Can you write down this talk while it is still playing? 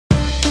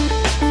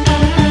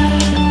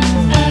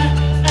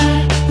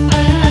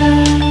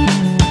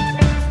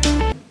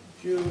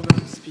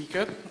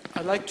Speaker.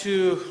 I'd like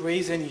to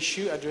raise an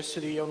issue addressed to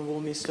the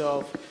Honourable Minister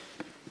of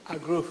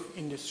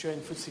Agro-Industry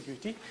and Food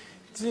Security.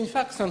 It is in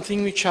fact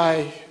something which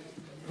I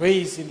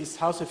raised in this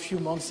House a few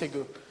months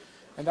ago,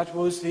 and that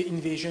was the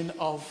invasion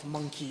of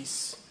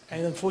monkeys.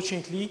 And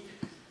unfortunately,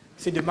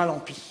 c'est de mal en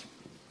pis.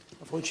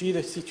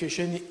 Unfortunately, the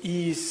situation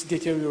is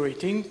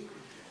deteriorating,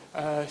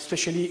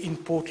 especially in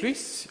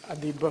Port-Louis, at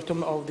the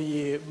bottom of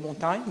the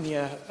mountain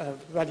near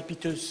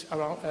Valley-Peters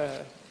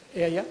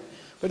area,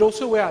 but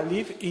also where I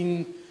live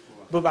in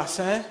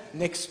Beaubassin,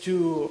 next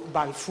to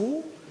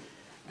Balfour.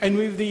 And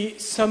with the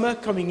summer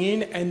coming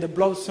in and the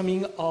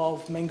blossoming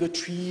of mango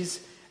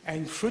trees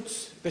and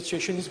fruits, the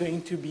situation is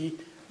going to be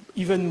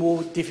even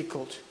more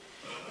difficult.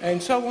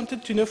 And so I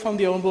wanted to know from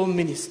the Honourable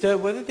Minister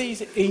whether there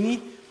is any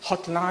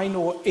hotline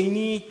or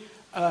any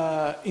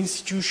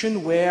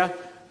institution where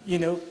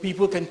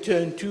people can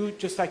turn to,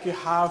 just like you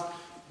have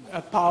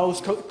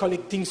PAOs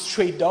collecting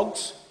stray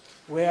dogs,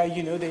 where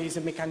there is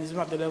a mechanism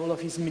at the level of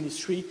his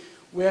ministry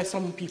where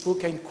some people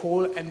can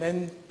call and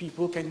then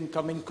people can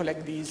come and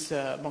collect these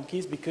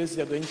monkeys because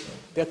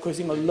they're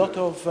causing a lot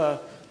of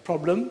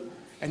problem.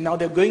 And now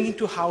they're going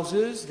into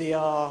houses, they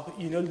are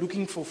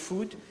looking for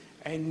food,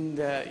 and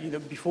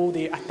before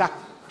they attack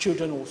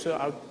children also.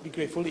 I would be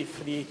grateful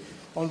if the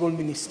Honourable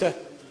Minister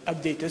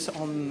update us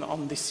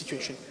on this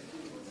situation.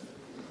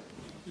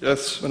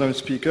 Yes, Madam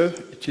Speaker,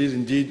 it is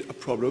indeed a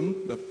problem.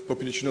 The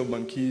population of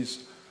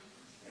monkeys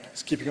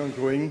is keeping on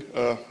growing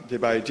day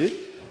by day.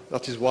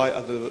 That is why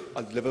at the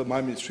level of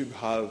my ministry we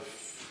have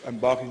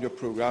embarked on a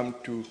program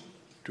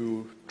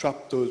to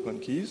trap those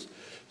monkeys.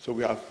 So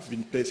we have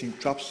been placing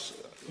traps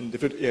in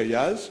different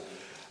areas,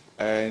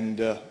 and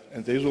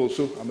there is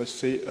also, I must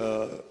say,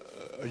 a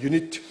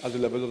unit at the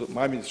level of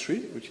my ministry,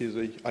 which is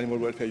the Animal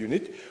Welfare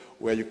Unit,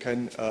 where you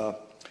can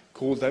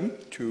call them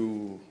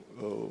to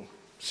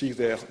seek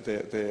their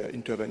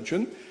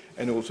intervention,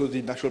 and also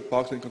the National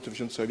Parks and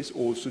Conservation Service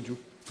also do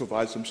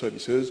provide some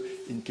services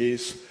in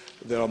case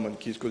there are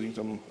monkeys causing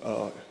some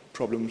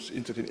problems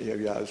in certain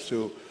areas.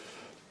 So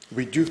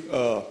we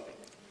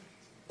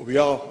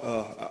are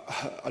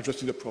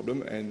addressing the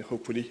problem, and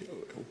hopefully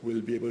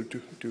we'll be able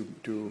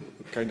to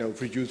kind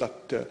of reduce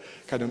that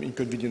kind of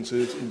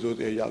inconveniences in those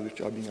areas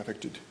which are being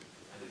affected.